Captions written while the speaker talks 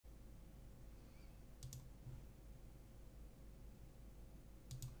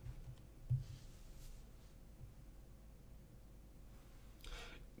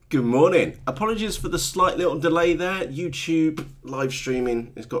Good morning. Apologies for the slight little delay there. YouTube live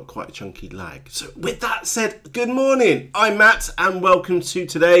streaming has got quite a chunky lag. So with that said, good morning. I'm Matt and welcome to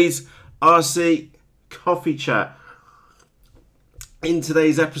today's RC Coffee Chat. In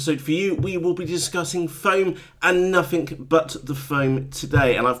today's episode for you, we will be discussing foam and nothing but the foam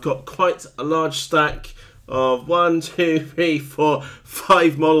today. And I've got quite a large stack of 1, 2, 3, 4,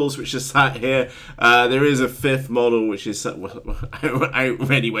 5 models which are sat here. There is a fifth model which is out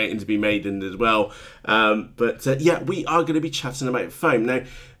ready waiting to be made in as well. Yeah, we are going to be chatting about foam. Now,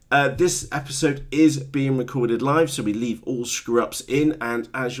 this episode is being recorded live, so we leave all screw-ups in, and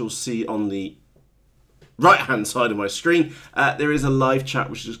as you'll see on the right-hand side of my screen, there is a live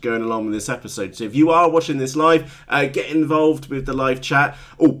chat which is going along with this episode. So if you are watching this live, get involved with the live chat.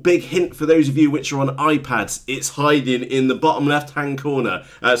 Oh, big hint for those of you which are on iPads, it's hiding in the bottom left-hand corner.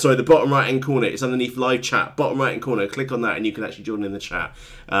 Sorry, the bottom right-hand corner. It's underneath live chat, bottom right-hand corner. Click on that and you can actually join in the chat.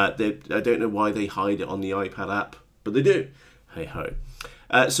 I don't know why they hide it on the iPad app, but they do. Hey-ho.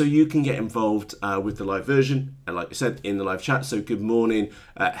 So you can get involved with the live version, and like I said, in the live chat. So good morning,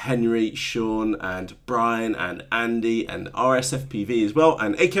 Henry, Sean, and Brian, and Andy, and RSFPV as well,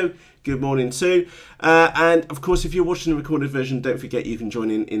 and Aiko, good morning too. And of course, if you're watching the recorded version, don't forget you can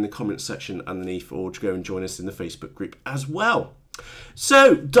join in the comments section underneath, or go and join us in the Facebook group as well.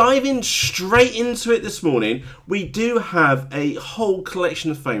 So, diving straight into it this morning, we do have a whole collection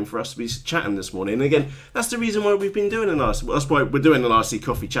of foam for us to be chatting this morning. And again, that's the reason why we've been doing an RC. Well, that's why we're doing an RC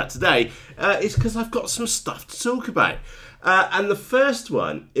coffee chat today. Is because I've got some stuff to talk about. And the first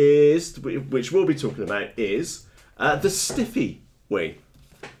one is, which we'll be talking about, is the Stiffy wing.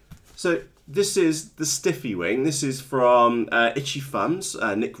 So this is the Stiffy wing. This is from Itchy Thumbs.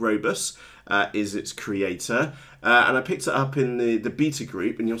 Nick Robus is its creator. And I picked it up in the beta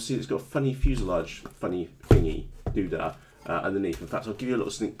group, and you'll see it's got a funny fuselage, funny thingy, doodah, underneath. In fact, I'll give you a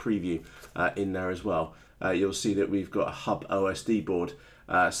little sneak preview in there as well. You'll see that we've got a hub OSD board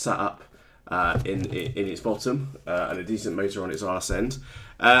set up in its bottom, and a decent motor on its arse end.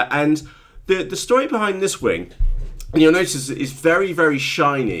 And the story behind this wing, and you'll notice it's very, very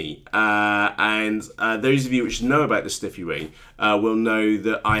shiny, and those of you which know about the Stiffy wing will know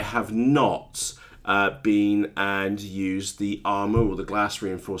that I have not been and used the armour or the glass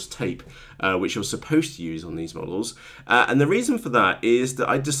reinforced tape which you're supposed to use on these models, and the reason for that is that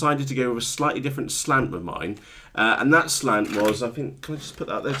I decided to go with a slightly different slant with mine, and that slant was, I think, can I just put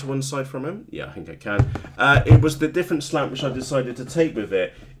that there to one side for a moment? Yeah, I think I can. It was the different slant which I decided to take with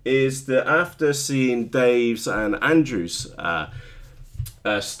it, is that after seeing Dave's and Andrew's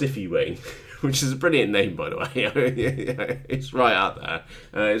Stiffy wing, which is a brilliant name, by the way. It's right out there.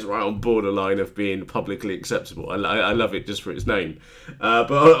 It's right on borderline of being publicly acceptable. I love it just for its name.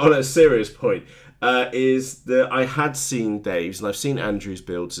 But on a serious point, is that I had seen Dave's and I've seen Andrew's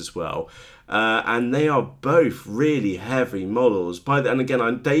builds as well. And they are both really heavy models. And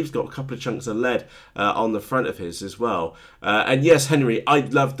again, Dave's got a couple of chunks of lead on the front of his as well. And yes, Henry, I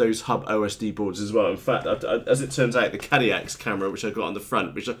love those hub OSD boards as well. In fact, as it turns out, the Cadillacs camera, which I've got on the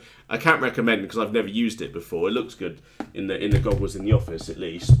front, which I can't recommend because I've never used it before. It looks good in the goggles in the office, at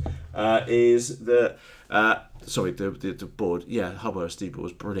least. Is the sorry, the board, yeah, hub OSD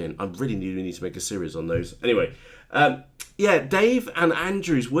board is brilliant. I really need to make a series on those. Anyway, yeah, Dave and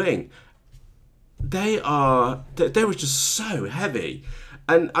Andrew's wing. They were just so heavy,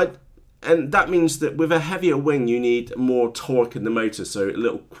 and that means that with a heavier wing you need more torque in the motor. So a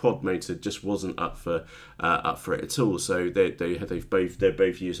little quad motor just wasn't up for it at all. So they're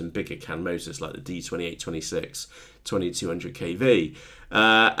both using bigger can motors like the D2826 2200 kV.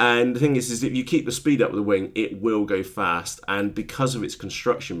 And the thing is if you keep the speed up with the wing, it will go fast. And because of its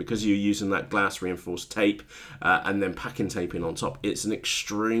construction, because you're using that glass reinforced tape and then packing taping on top, it's an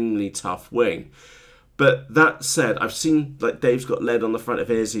extremely tough wing. But that said, I've seen, like, Dave's got lead on the front of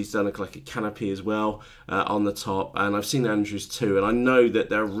his. He's done like a canopy as well on the top. And I've seen Andrew's too. And I know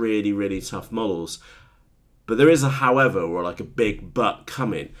that they're really, really tough models. But there is a however, or like a big but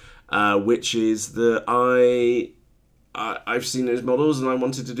coming, which is that I've seen those models and I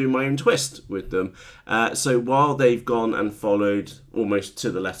wanted to do my own twist with them. So while they've gone and followed almost to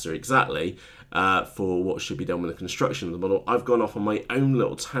the letter exactly for what should be done with the construction of the model, I've gone off on my own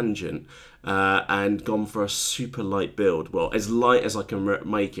little tangent and gone for a super light build. Well, as light as I can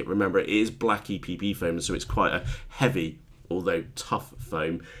make it. Remember, it is black EPP foam, so it's quite a heavy, although tough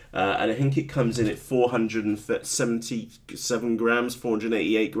foam. And I think it comes in at 477 grams,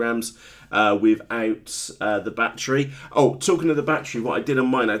 488 grams without the battery. Oh, talking of the battery, what I did on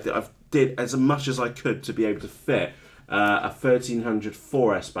mine, I did as much as I could to be able to fit a 1300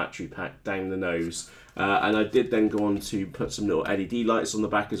 4S battery pack down the nose. And I did then go on to put some little LED lights on the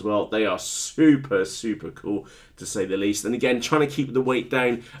back as well. They are super, super cool, to say the least. And again, trying to keep the weight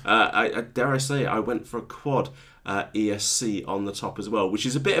down, dare I say it, I went for a quad ESC on the top as well, which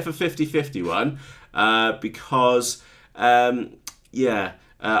is a bit of a 50-50 one, because, I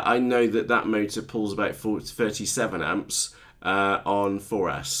know that motor pulls about 37 amps on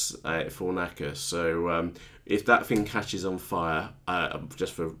 4S, 4 knacker. So if that thing catches on fire,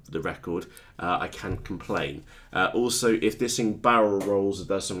 just for the record, I can't complain. Also, if this thing barrel rolls or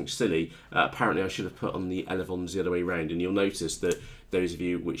does something silly, apparently I should have put on the elevons the other way around, and you'll notice that those of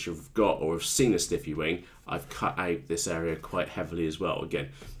you which have got or have seen a stiffy wing, I've cut out this area quite heavily as well.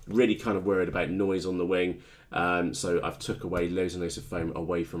 Again, really kind of worried about noise on the wing, so I've took away loads and loads of foam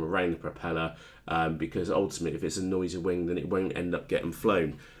away from around the propeller, because ultimately if it's a noisy wing, then it won't end up getting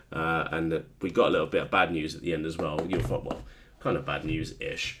flown. And we got a little bit of bad news at the end as well. You'll find, well, kind of bad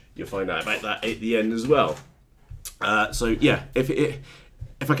news-ish. You'll find out about that at the end as well. So yeah,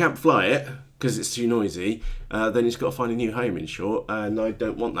 if I can't fly it because it's too noisy, then it's got to find a new home, in short, and I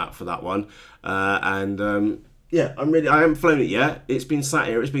don't want that for that one. Yeah, I haven't flown it yet. It's been sat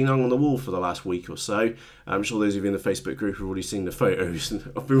here, it's been hung on the wall for the last week or so. I'm sure those of you in the Facebook group have already seen the photos,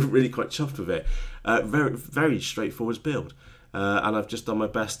 and I've been really quite chuffed with it. Very, very straightforward build. And I've just done my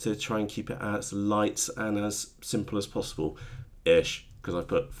best to try and keep it as light and as simple as possible-ish, because I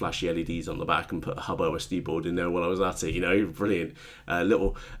put flashy LEDs on the back and put a hub OSD board in there while I was at it, you know, brilliant.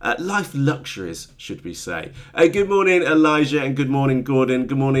 Little life luxuries, should we say. Good morning, Elijah, and good morning, Gordon.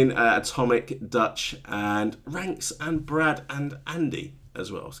 Good morning, Atomic, Dutch, and Ranks, and Brad, and Andy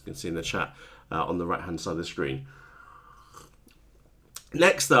as well, as you can see in the chat on the right-hand side of the screen.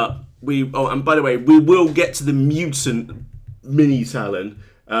 Next up, and by the way, we will get to the mutant Mini-Talon,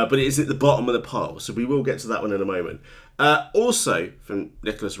 but it is at the bottom of the pile, so we will get to that one in a moment. Also from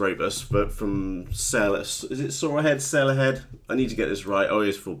Nicholas Robus, but from Sailor, is it Soar Ahead, Sail Ahead? I need to get this right. I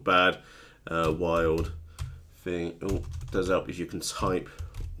always feel bad. Wild thing. Oh, does help if you can type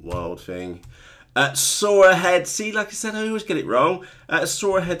wild thing. Soar Ahead. See, like I said, I always get it wrong.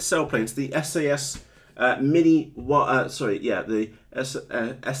 Soar Ahead sailplanes, the SAS the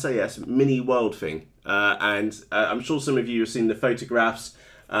SAS Mini Wild thing. And I'm sure some of you have seen the photographs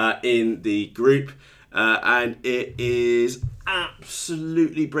in the group, and it is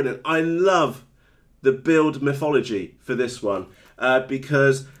absolutely brilliant. I love the build mythology for this one,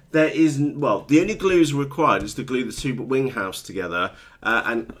 because there is, well, the only glues required is to glue the two wing halves together,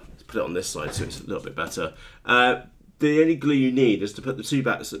 and let's put it on this side so it's a little bit better. The only glue you need is to put the two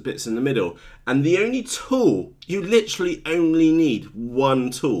bits in the middle, and the only tool, you literally only need one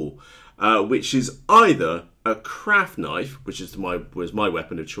tool, which is either a craft knife, which was my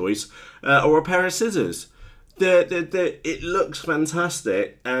weapon of choice, or a pair of scissors. It looks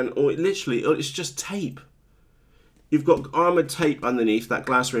fantastic, and it's just tape. You've got armoured tape underneath, that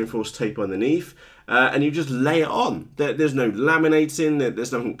glass reinforced tape underneath, and you just lay it on. There's no laminating,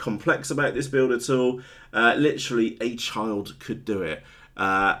 there's nothing complex about this build at all. Literally, a child could do it.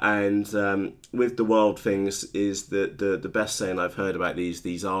 And with the wild things is the best saying I've heard about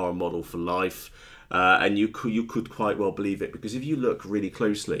these are a model for life, and you could quite well believe it, because if you look really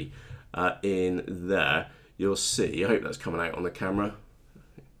closely in there, you'll see, I hope that's coming out on the camera,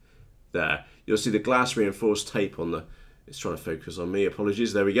 there, you'll see the glass reinforced tape on the, it's trying to focus on me,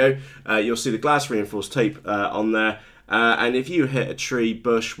 apologies, there we go. You'll see the glass reinforced tape on there, and if you hit a tree,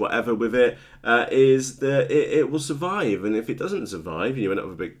 bush, whatever with it, it will survive. And if it doesn't survive and you end up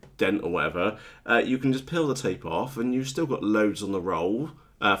with a big dent or whatever, you can just peel the tape off, and you've still got loads on the roll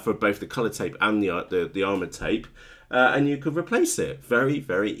for both the colour tape and the armoured tape, and you could replace it very,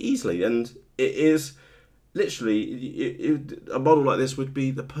 very easily. And it is literally, a model like this would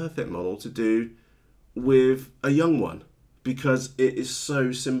be the perfect model to do with a young one, because it is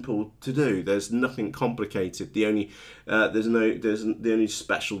so simple to do. There's nothing complicated. The only the only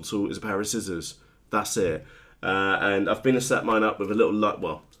special tool is a pair of scissors. That's it. And I've been to set mine up with a little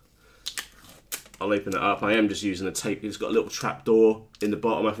well, I'll open it up. I am just using a tape. It's got a little trap door in the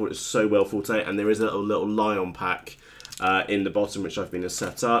bottom. I thought it was so well thought out, and there is a little lion pack in the bottom, which I've been to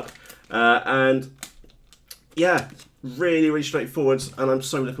set up. And yeah, really, really straightforward, and I'm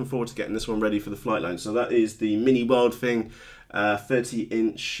so looking forward to getting this one ready for the flight line. So that is the Mini Wild Thing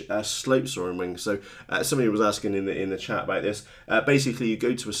 30-inch slope soaring wing. So somebody was asking in the chat about this. Basically, you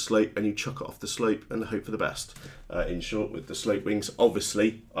go to a slope and you chuck it off the slope and hope for the best. In short, with the slope wings,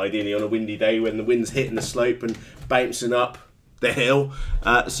 obviously, ideally on a windy day when the wind's hitting the slope and bouncing up the hill,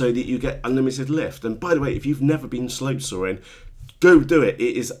 so that you get unlimited lift. And by the way, if you've never been slope soaring, go do it.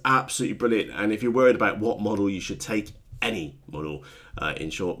 It is absolutely brilliant. And if you're worried about what model you should take, any model. In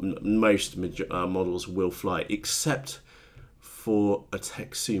short, most models will fly, except for a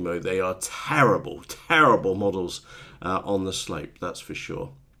Texumo. They are terrible, terrible models on the slope, that's for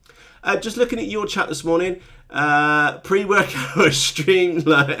sure. Just looking at your chat this morning, pre-workout stream,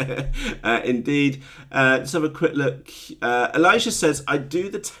 indeed. Let's have a quick look. Elijah says, I do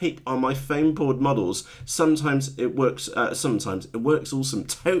the tape on my foam board models. Sometimes it works awesome.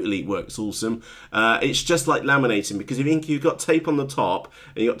 Totally works awesome. It's just like laminating, because if you've got tape on the top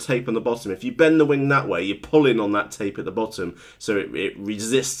and you've got tape on the bottom, if you bend the wing that way, you're pulling on that tape at the bottom, so it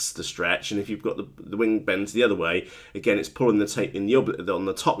resists the stretch. And if you've got the wing bends the other way, again, it's pulling the tape on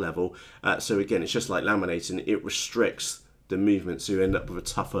the top level. So again, it's just like laminating. It restricts the movement, so you end up with a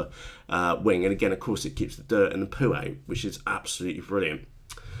tougher wing. And again, of course, it keeps the dirt and the poo out, which is absolutely brilliant.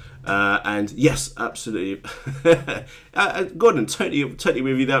 And yes, absolutely. Gordon, totally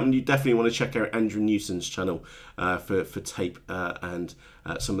with you that. And you definitely want to check out Andrew Newton's channel for tape and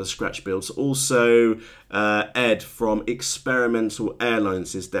some of the scratch builds. Also, Ed from Experimental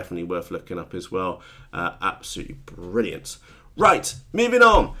Airlines is definitely worth looking up as well. Absolutely brilliant. Right, moving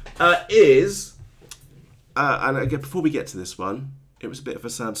on and again, before we get to this one, it was a bit of a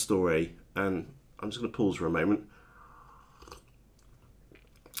sad story, and I'm just going to pause for a moment.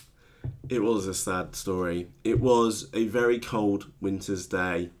 It was a sad story. It was a very cold winter's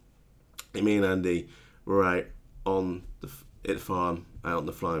day. Me and Andy were out on the farm, out on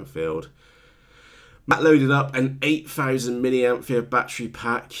the flying field. Matt loaded up an 8,000 milliampere battery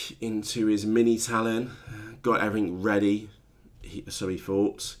pack into his Mini-Talon, got everything ready. So he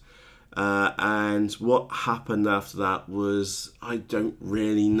thought, and what happened after that was, I don't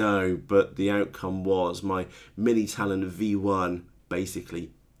really know, but the outcome was my Mini-Talon V1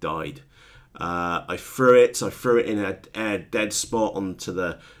 basically died. I threw it in a dead spot onto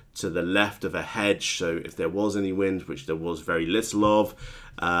the left of a hedge, so if there was any wind, which there was very little of,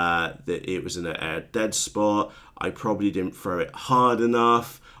 that it was in a dead spot. I probably didn't throw it hard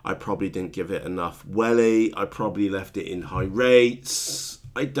enough. I probably didn't give it enough welly. I probably left it in high rates.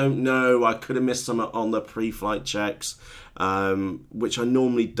 I don't know. I could have missed some on the pre-flight checks, which I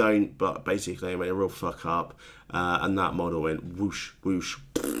normally don't, but basically I made a real fuck up, and that model went whoosh, whoosh,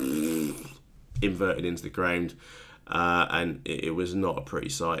 inverted into the ground, and it was not a pretty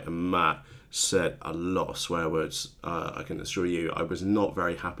sight. And Matt said a lot of swear words. I can assure you, I was not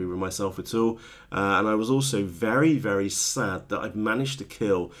very happy with myself at all, and I was also very, very sad that I've managed to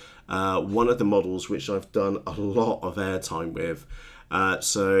kill one of the models which I've done a lot of airtime with.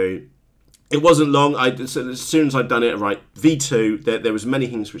 So it wasn't long. So as soon as I'd done it, right, V2, there was many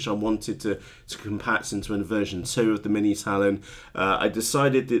things which I wanted to compact into a version 2 of the Mini-Talon. I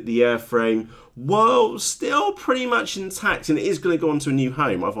decided that the airframe, well, still pretty much intact, and it is going to go on to a new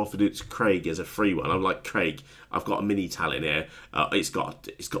home. I've offered it to Craig as a free one. I'm like, Craig, I've got a Mini-Talon here. It's got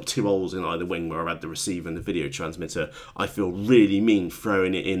 2 holes in either wing where I've had the receiver and the video transmitter. I feel really mean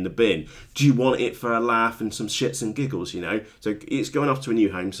throwing it in the bin. Do you want it for a laugh and some shits and giggles, you know? So it's going off to a new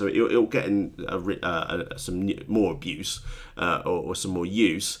home, so it'll get in some more abuse or some more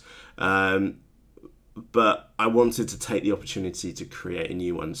use. But I wanted to take the opportunity to create a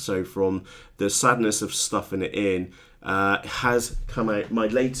new one. So from the sadness of stuffing it in, has come out my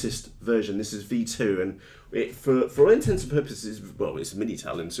latest version. This is V2, and it, for all intents and purposes, well, it's a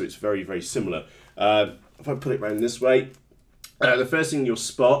Mini-Talon, so it's very, very similar. If I put it around this way, the first thing you'll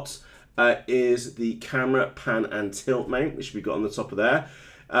spot is the camera pan and tilt mount, which we've got on the top of there.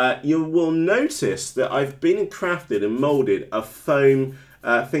 You will notice that I've been and crafted and moulded a foam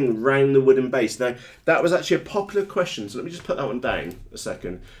thing round the wooden base. Now, that was actually a popular question, so let me just put that one down a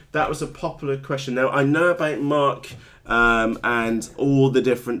second. That was a popular question. Now, I know about Mark and all the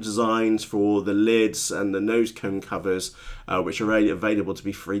different designs for the lids and the nose cone covers, which are available to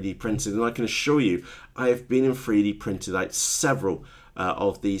be 3D printed, and I can assure you, I have been in 3D printed out several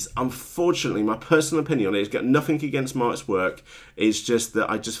of these. Unfortunately, my personal opinion on it has got nothing against Mark's work. It's just that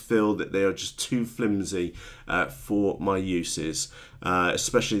I just feel that they are just too flimsy for my uses,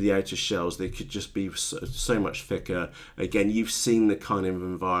 especially the outer shells. They could just be so much thicker. Again, you've seen the kind of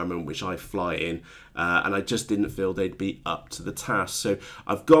environment which I fly in, and I just didn't feel they'd be up to the task. So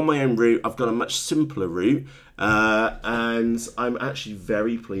I've got my own route. I've got a much simpler route, and I'm actually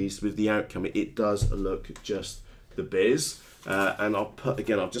very pleased with the outcome. It does look just the biz. And I'll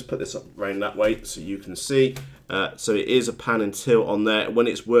just put this up around that way so you can see. So it is a pan and tilt on there. When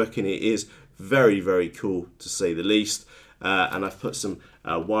it's working, it is very, very cool, to say the least. And I've put some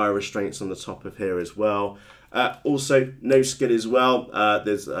wire restraints on the top of here as well. Also, no skid as well.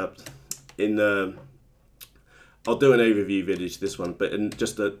 There's I'll do an overview video to this one, but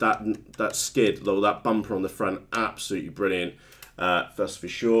just that skid, or that bumper on the front, absolutely brilliant. That's for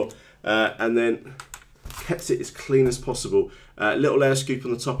sure. And then kept it as clean as possible. Little air scoop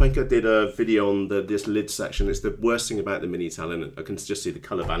on the top. I think I did a video on this lid section. It's the worst thing about the Mini-Talon. I can just see the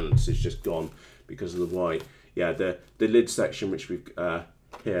colour balance is just gone because of the white. Yeah, the lid section, which we've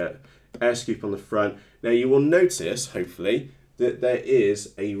here, air scoop on the front. Now you will notice, hopefully, that there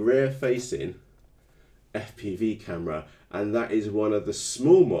is a rear-facing FPV camera, and that is one of the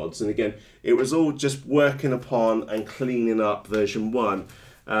small mods. And again, it was all just working upon and cleaning up version 1.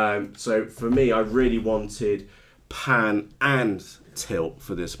 So for me, I really wanted pan and tilt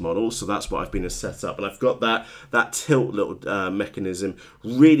for this model, so that's what I've been set up, and I've got that tilt little mechanism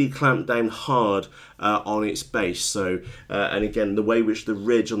really clamped down hard on its base. So and again, the way which the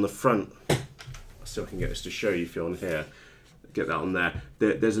ridge on the front, I still can get this to show you if you're on here, get that on there.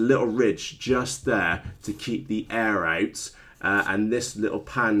 There's a little ridge just there to keep the air out. And this little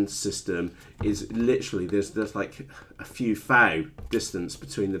pan system is literally, there's like a few thou distance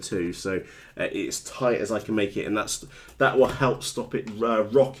between the two, so it's tight as I can make it, and that will help stop it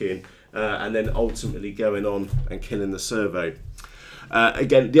rocking and then ultimately going on and killing the servo.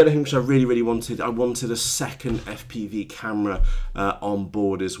 Again, the other thing which I really wanted, I wanted a second FPV camera on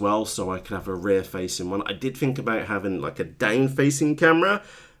board as well, so I could have a rear facing one. I did think about having like a down facing camera,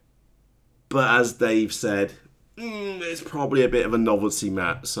 but as Dave said, it's probably a bit of a novelty,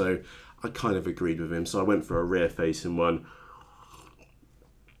 Matt, so I kind of agreed with him, so I went for a rear facing one.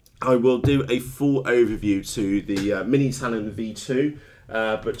 I will do a full overview to the Mini-Talon V2,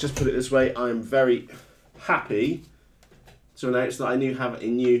 but just put it this way, I'm very happy to announce that I have a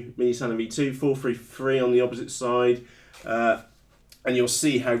new Mini-Talon V2, 433 on the opposite side, and you'll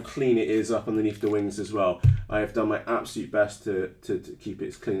see how clean it is up underneath the wings as well. I have done my absolute best to keep it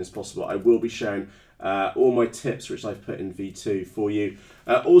as clean as possible. I will be showing all my tips which I've put in V2 for you.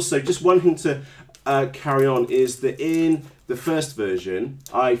 Also, just one thing to carry on is that in the first version,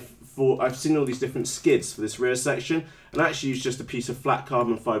 I've seen all these different skids for this rear section, and I actually used just a piece of flat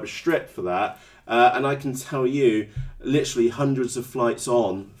carbon fibre strip for that. And I can tell you, literally hundreds of flights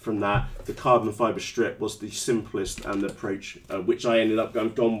on from that, the carbon fibre strip was the simplest and the approach which I ended up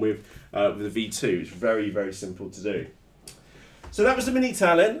gone with the V2. It's very simple to do. So that was the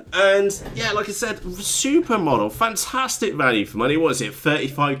Mini-Talon, and yeah, like I said, super model, fantastic value for money. What is it,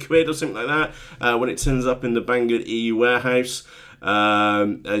 35 quid or something like that, when it turns up in the Banggood EU warehouse.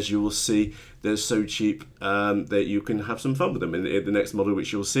 As you will see, they're so cheap that you can have some fun with them. And the next model,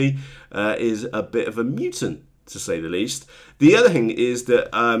 which you'll see, is a bit of a mutant, to say the least. The other thing is that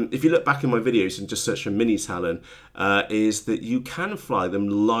if you look back in my videos and just search for Mini-Talon, is that you can fly them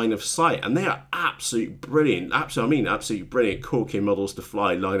line of sight, and they are absolutely brilliant. Absolutely brilliant corking models to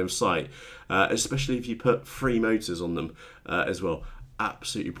fly line of sight, especially if you put 3 motors on them as well.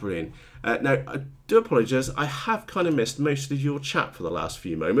 Absolutely brilliant. Now, I do apologise, I have kind of missed most of your chat for the last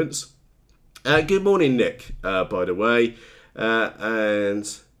few moments. Good morning, Nick, by the way. And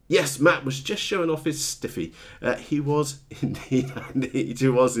yes, Matt was just showing off his stiffy. He was indeed, he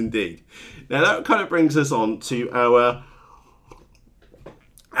was indeed. Now, that kind of brings us on to our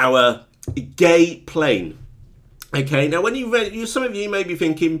gay plane. Okay, now when some of you may be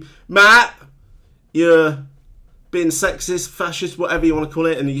thinking, Matt, you're being sexist, fascist, whatever you want to call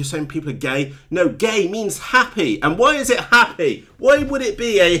it, and you're saying people are gay. No, gay means happy. And why is it happy? Why would it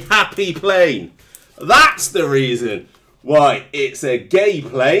be a happy plane? That's the reason why it's a gay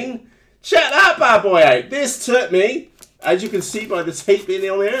plane. Check that bad boy out. This took me, as you can see by the tape being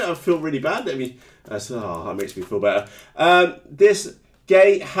on here, I feel really bad. That makes me feel better. This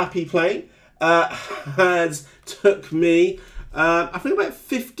gay happy plane has took me, I think about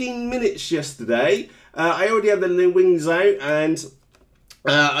 15 minutes yesterday. I already had the wings out, and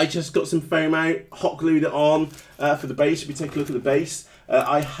I just got some foam out, hot glued it on for the base. If we take a look at the base,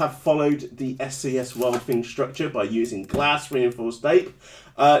 I have followed the SCS Wildfin structure by using glass reinforced tape.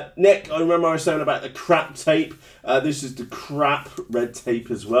 Nick, I remember I was saying about the crap tape. This is the crap red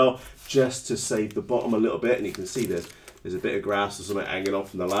tape as well, just to save the bottom a little bit, and you can see there's a bit of grass or something hanging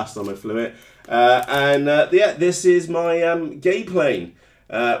off from the last time I flew it. Yeah, this is my gay plane.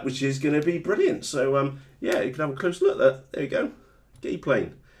 Which is going to be brilliant. So yeah, you can have a close look. There you go, gay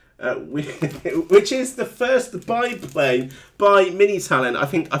plane, which is the first biplane by Mini-Talon I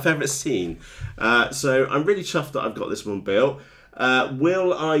think I've ever seen. So I'm really chuffed that I've got this one built.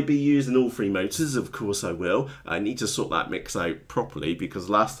 Will I be using all 3 motors? Of course I will. I need to sort that mix out properly, because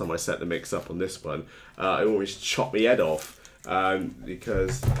last time I set the mix up on this one, I always chopped my head off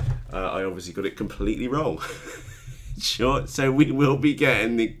because I obviously got it completely wrong. short. So we will be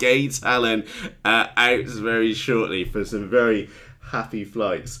getting the Bi-Mini-Talon out very shortly for some very happy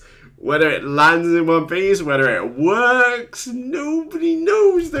flights. Whether it lands in one piece, whether it works, nobody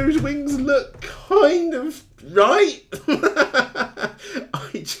knows. Those wings look kind of right.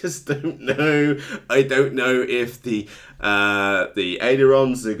 I just don't know. I don't know if the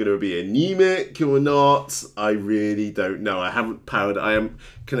ailerons are going to be anemic or not. I really don't know. I haven't powered. I am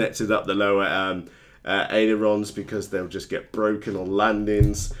connected up the lower ailerons because they'll just get broken on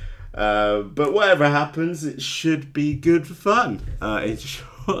landings. But whatever happens, it should be good fun.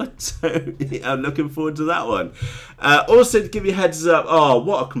 So I'm looking forward to that one. Also, to give you a heads up, oh,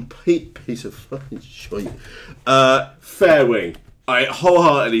 what a complete piece of fucking shit. Fair wing. I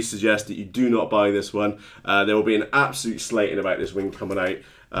wholeheartedly suggest that you do not buy this one. There will be an absolute slating about this wing coming out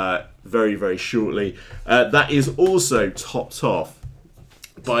very, very shortly. That is also topped off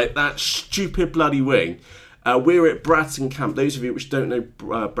by that stupid bloody wing. We're at Bratton Camp. Those of you which don't know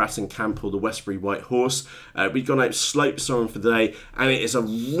Bratton Camp or the Westbury White Horse, we've gone out slope soaring for the day, and it is a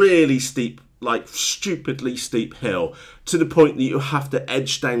really steep, like stupidly steep hill, to the point that you have to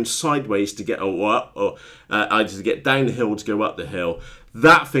edge down sideways to get up, or either to get down the hill to go up the hill.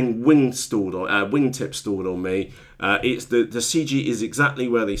 That thing wingtip stalled on me. It's the CG is exactly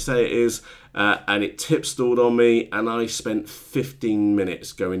where they say it is, and it tip stalled on me, and I spent 15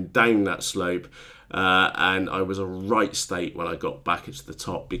 minutes going down that slope. And I was a right state when I got back into the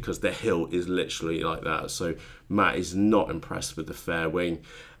top because the hill is literally like that. So Matt is not impressed with the fair wing.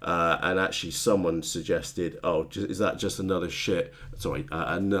 And actually someone suggested, oh, is that just another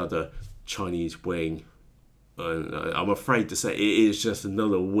another Chinese wing? I'm afraid to say it is just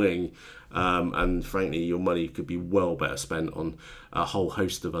another wing. And frankly, your money could be well better spent on a whole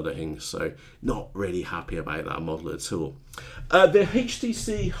host of other things. So not really happy about that model at all. The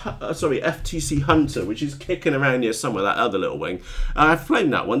FTC Hunter, which is kicking around here somewhere, that other little wing. I've flown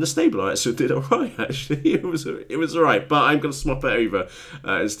that one. The stabilizer did alright, actually. It was alright, but I'm going to swap it over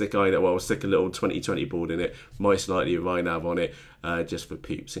and stick a little 2020 board in it, most likely a Rynav on it, just for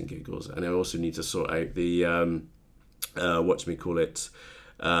peeps and giggles. And I also need to sort out the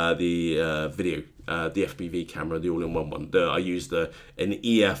video, the FPV camera, the all-in-one one. I used an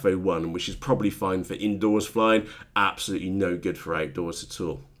EF01, which is probably fine for indoors flying, absolutely no good for outdoors at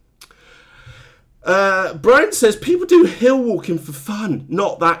all. Brian says, people do hill walking for fun.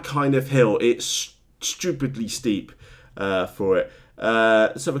 Not that kind of hill. It's stupidly steep for it.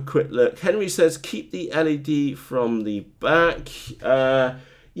 Let's have a quick look. Henry says, keep the LED from the back.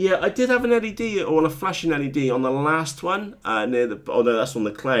 Yeah, I did have an LED, or a flashing LED on the last one, near the, oh no, that's on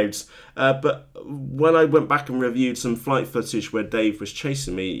the clouds. But when I went back and reviewed some flight footage where Dave was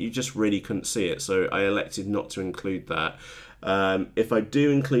chasing me, you just really couldn't see it, so I elected not to include that. If I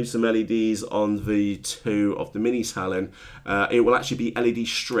do include some LEDs on V2 of the Mini-Talon, it will actually be LED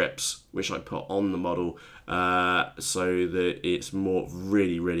strips, which I put on the model, so that it's more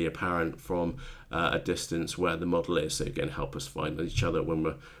really apparent from a distance where the model is, so again help us find each other when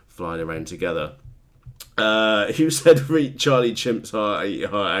we're flying around together. Who said read Charlie Chimp's heart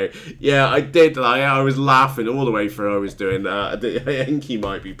out? Yeah, I did. I was laughing all the way through. I was doing that. I think he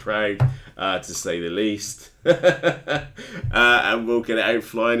might be proud, to say the least. And we'll get it out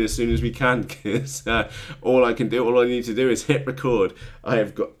flying as soon as we can, because all I need to do is hit record. I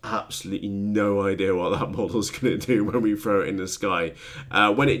have got absolutely no idea what that model's going to do when we throw it in the sky.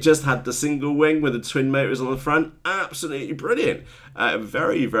 When it just had the single wing with the twin motors on the front, absolutely brilliant.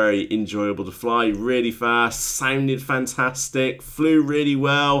 Very enjoyable to fly, really fast, sounded fantastic, flew really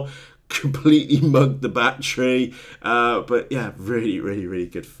well, completely mugged the battery, but yeah, really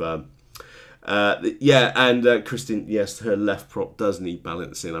good fun. Yeah, and Kristen, yes, her left prop does need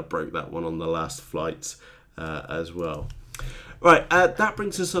balancing. I broke that one on the last flight as well. Right, that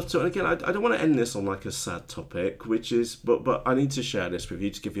brings us up to, and again, I don't want to end this on like a sad topic, which is, but I need to share this with you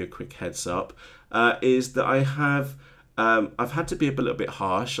to give you a quick heads up, is that I've had to be a little bit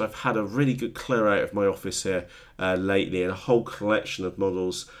harsh. I've had a really good clear out of my office here lately, and a whole collection of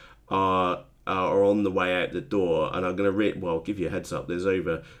models are on the way out the door, and I'm going to give you a heads up. There's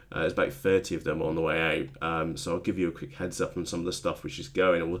about 30 of them on the way out, so I'll give you a quick heads up on some of the stuff which is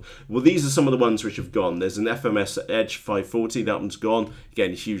going. Well, these are some of the ones which have gone. There's an FMS Edge 540, that one's gone.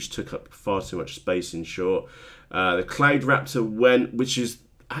 Again, huge, took up far too much space in short. The Cloud Raptor went, which is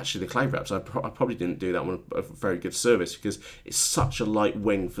actually the Cloud Raptor. I probably didn't do that one a very good service because it's such a light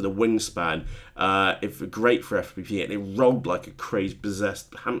wing for the wingspan. It's great for FPV, and it rolled like a crazed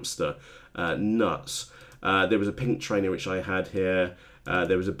possessed hamster. Nuts. There was a pink trainer which I had here.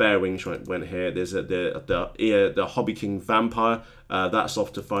 There was a bear wing went here. There's the Hobby King Vampire. That's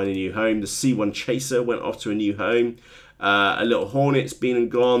off to find a new home. The C1 Chaser went off to a new home. A little Hornet's been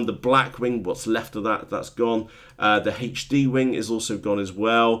and gone. The Black Wing, what's left of that, that's gone. The HD Wing is also gone as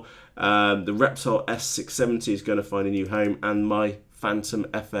well. The Reptile S670 is going to find a new home. And my Phantom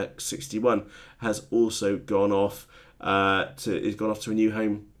FX61 has also gone off to a new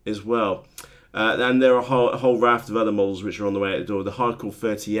home as well. And there are a whole raft of other models which are on the way out the door. The Hardcore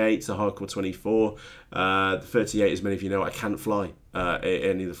 38, the Hardcore 24. The 38, as many of you know, I can't fly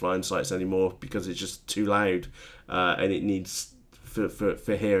any of the flying sites anymore because it's just too loud. And it needs,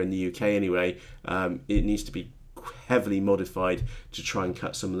 for here in the UK anyway, it needs to be heavily modified to try and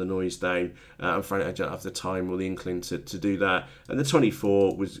cut some of the noise down. I'm frankly, I don't have the time or the inkling to do that. And the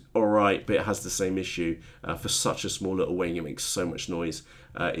 24 was alright, but it has the same issue. For such a small little wing, it makes so much noise.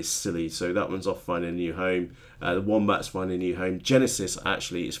 It's silly. So that one's off finding a new home. The Wombat's finding a new home. Genesis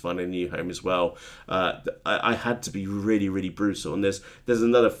actually is finding a new home as well. I had to be really, really brutal. And there's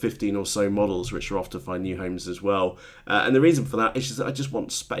another 15 or so models which are off to find new homes as well. And the reason for that is just that I just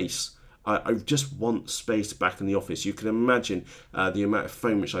want space. I just want space back in the office. You can imagine the amount of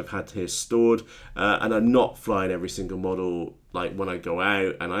foam which I've had here stored, and I'm not flying every single model like when I go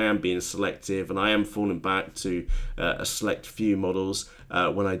out, and I am being selective, and I am falling back to a select few models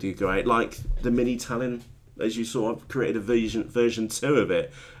when I do go out, like the Mini-Talon, as you saw. I've created a version 2 of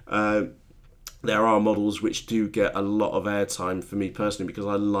it. There are models which do get a lot of airtime for me personally because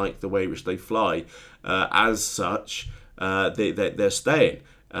I like the way which they fly. As such, they're staying.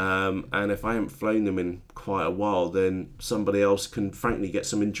 And if I haven't flown them in quite a while, then somebody else can frankly get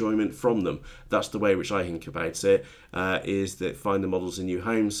some enjoyment from them. That's the way which I think about it, is that find the models in new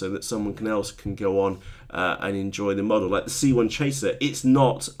homes so that someone else can go on and enjoy the model. Like the C1 Chaser, it's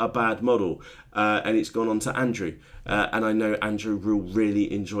not a bad model, and it's gone on to Andrew. And I know Andrew will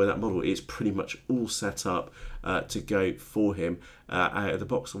really enjoy that model. It's pretty much all set up to go for him out of the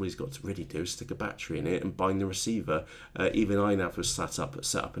box. All he's got to really do is stick a battery in it and bind the receiver. Even iNav was set up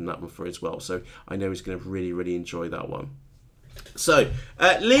in that one for as well. So I know he's going to really, really enjoy that one. So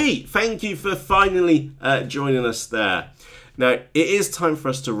Lee, thank you for finally joining us there. Now it is time for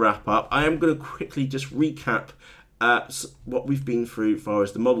us to wrap up. I am going to quickly just recap what we've been through as far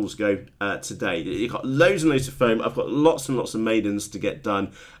as the models go today. You've got loads and loads of foam. I've got lots and lots of maidens to get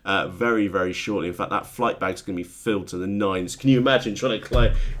done very, very shortly. In fact, that flight bag's going to be filled to the nines. Can you imagine trying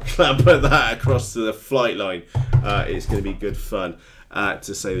to clamber that across to the flight line? It's going to be good fun,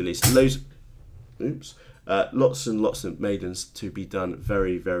 to say the least. Lots and lots of maidens to be done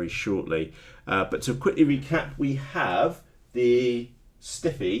very, very shortly. But to quickly recap, we have the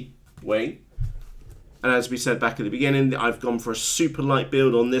Stiffy wing. And as we said back at the beginning, I've gone for a super light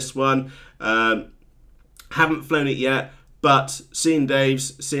build on this one. Haven't flown it yet, but seeing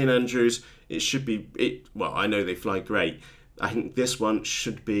Dave's, seeing Andrew's, it should be, well, I know they fly great. I think this one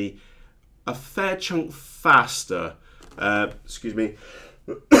should be a fair chunk faster, excuse me,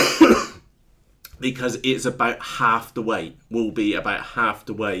 because it's about half the weight, will be about half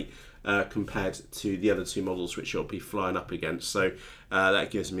the weight compared to the other two models which you'll be flying up against. So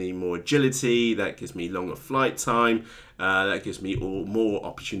that gives me more agility, that gives me longer flight time, that gives me more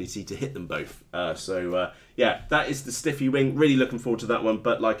opportunity to hit them both. Yeah, that is the Stiffy wing. Really looking forward to that one,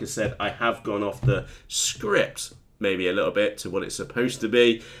 but like I said, I have gone off the script maybe a little bit to what it's supposed to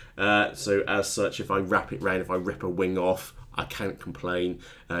be. So as such, if I wrap it round, if I rip a wing off, I can't complain,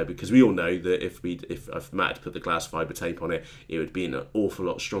 because we all know that if Matt had put the glass fibre tape on it, it would be an awful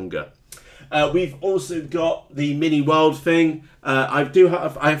lot stronger. We've also got the mini wild thing. I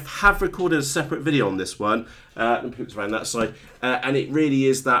have recorded a separate video on this one. Let me put it around that side, and it really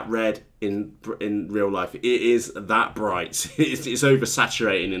is that red in real life. It is that bright. It's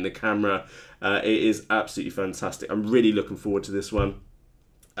oversaturating in the camera. It is absolutely fantastic. I'm really looking forward to this one.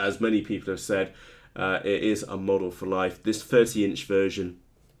 As many people have said, it is a model for life. This 30-inch version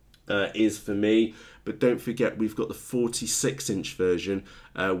is for me, but don't forget we've got the 46-inch version,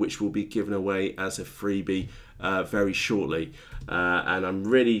 which will be given away as a freebie very shortly, and I'm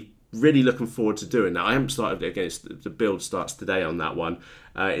really looking forward to doing that. I haven't started again. The build starts today on that one.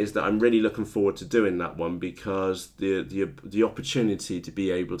 Is that I'm really looking forward to doing that one, because the opportunity to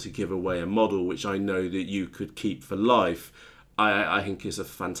be able to give away a model which I know that you could keep for life, I think is a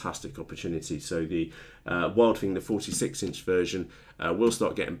fantastic opportunity. So the Wild Thing, the 46-inch version, will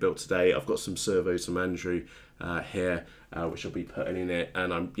start getting built today. I've got some servos from Andrew here, which I'll be putting in it,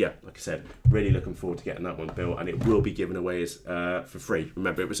 and I'm, yeah, like I said, really looking forward to getting that one built, and it will be given away as for free.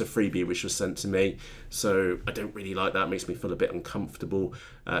 Remember, it was a freebie which was sent to me, so I don't really like that. It makes me feel a bit uncomfortable.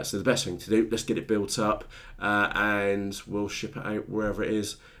 So the best thing to do, let's get it built up, and we'll ship it out wherever it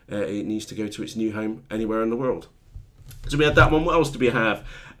is it needs to go to its new home anywhere in the world. So we had that one. What else do we have?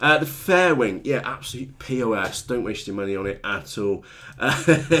 The Fairwing. Yeah, absolute POS. Don't waste your money on it at all.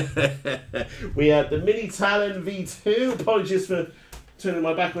 We had the Mini-Talon V2. Apologies for turning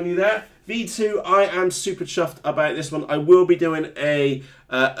my back on you there. V2, I am super chuffed about this one. I will be doing a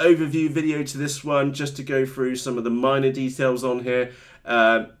overview video to this one just to go through some of the minor details on here,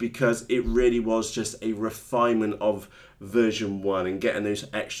 because it really was just a refinement of version 1 and getting those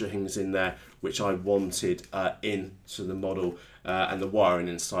extra things in there which I wanted into the model, and the wiring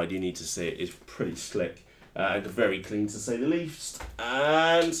inside, you need to see it, is pretty slick and very clean to say the least.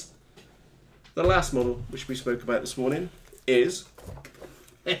 And the last model which we spoke about this morning is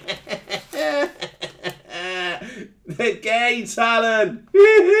the Bi-Mini-Talon.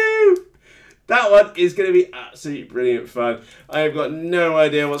 That one is going to be absolutely brilliant fun. I have got no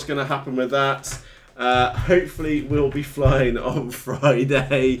idea what's going to happen with that. Hopefully we'll be flying on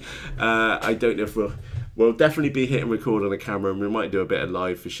Friday. I don't know if we'll definitely be hitting record on the camera, and we might do a bit of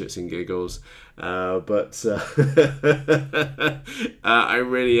live for shits and giggles. But I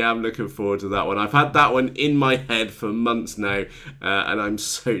really am looking forward to that one. I've had that one in my head for months now, and I'm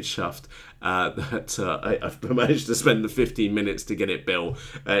so chuffed that I've managed to spend the 15 minutes to get it built.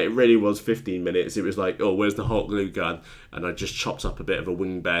 It really was 15 minutes. It was like, oh, where's the hot glue gun? And I just chopped up a bit of a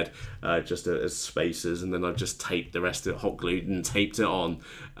wing bed just as spacers, and then I've just taped the rest of it, hot glued and taped it on.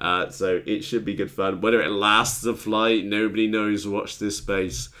 So it should be good fun. Whether it lasts the flight, nobody knows. Watch this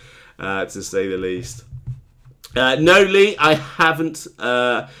space, to say the least. No, Lee, I haven't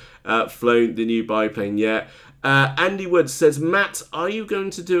flown the new biplane yet. Andy Woods says, Matt, are you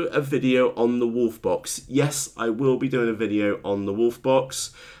going to do a video on the Wolf Box? Yes, I will be doing a video on the Wolf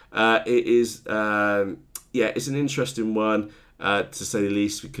Box. It is, yeah, it's an interesting one, to say the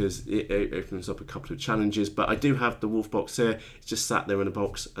least, because it opens up a couple of challenges. But I do have the Wolf Box here. It's just sat there in a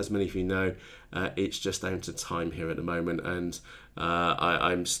box, as many of you know. It's just down to time here at the moment, and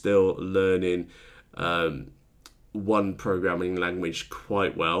I'm still learning one programming language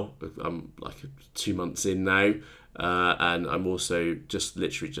quite well. I'm like 2 months in now, and I'm also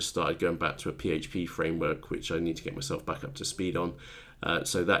literally just started going back to a PHP framework, which I need to get myself back up to speed on.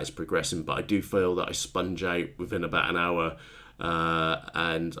 So that is progressing, but I do feel that I sponge out within about an hour,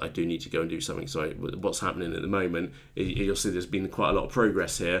 and I do need to go and do something. So what's happening at the moment, you'll see there's been quite a lot of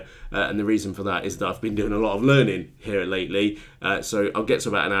progress here, and the reason for that is that I've been doing a lot of learning here lately. So I'll get to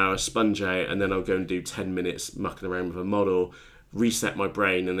about an hour, sponge out, and then I'll go and do 10 minutes mucking around with a model, reset my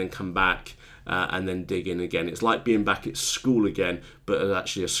brain, and then come back and then dig in again. It's like being back at school again, but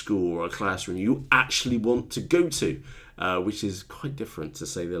actually a school or a classroom you actually want to go to, which is quite different, to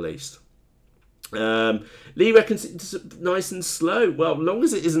say the least. Lee reckons it's nice and slow. Well, as long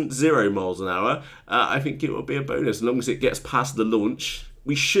as it isn't 0 miles an hour, I think it will be a bonus. As long as it gets past the launch,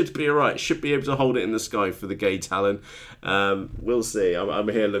 we should be alright. Should be able to hold it in the sky for the Bi-Mini-Talon. We'll see. I'm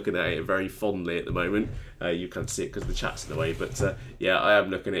here looking at it very fondly at the moment. You can't see it because the chat's in the way, but yeah, I am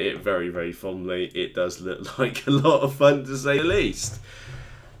looking at it very, very fondly. It does look like a lot of fun, to say the least.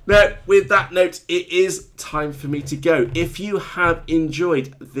 Now, with that note, it is time for me to go. If you have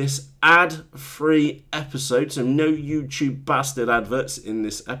enjoyed this ad-free episode, so no YouTube bastard adverts in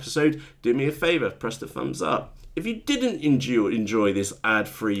this episode, do me a favour, press the thumbs up. If you didn't enjoy this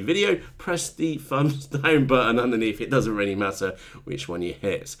ad-free video, press the thumbs down button underneath. It doesn't really matter which one you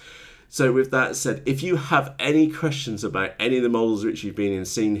hit. So with that said, if you have any questions about any of the models which you've been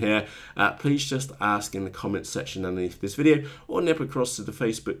seen here, please just ask in the comments section underneath this video, or nip across to the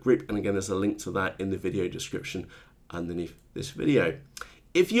Facebook group, and again there's a link to that in the video description underneath this video.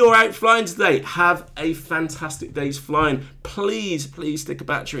 If you're out flying today, have a fantastic day's flying. Please, please stick a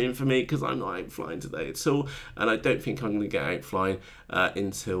battery in for me, because I'm not out flying today at all, and I don't think I'm going to get out flying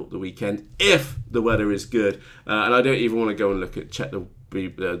until the weekend, if the weather is good. And I don't even want to go and check the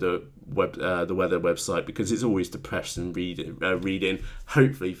weather website, because it's always depressing reading.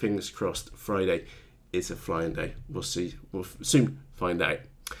 Hopefully, fingers crossed, Friday is a flying day. We'll see. We'll soon find out.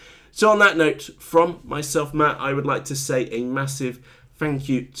 So on that note, from myself, Matt, I would like to say a massive thank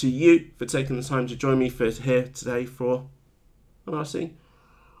you to you for taking the time to join me here today for an RC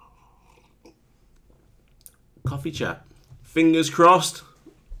coffee chat. Fingers crossed,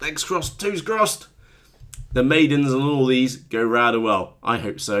 legs crossed, toes crossed. the maidens and all these go rather well. I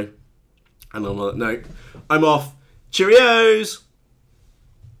hope so. And on that note, I'm off. Cheerios!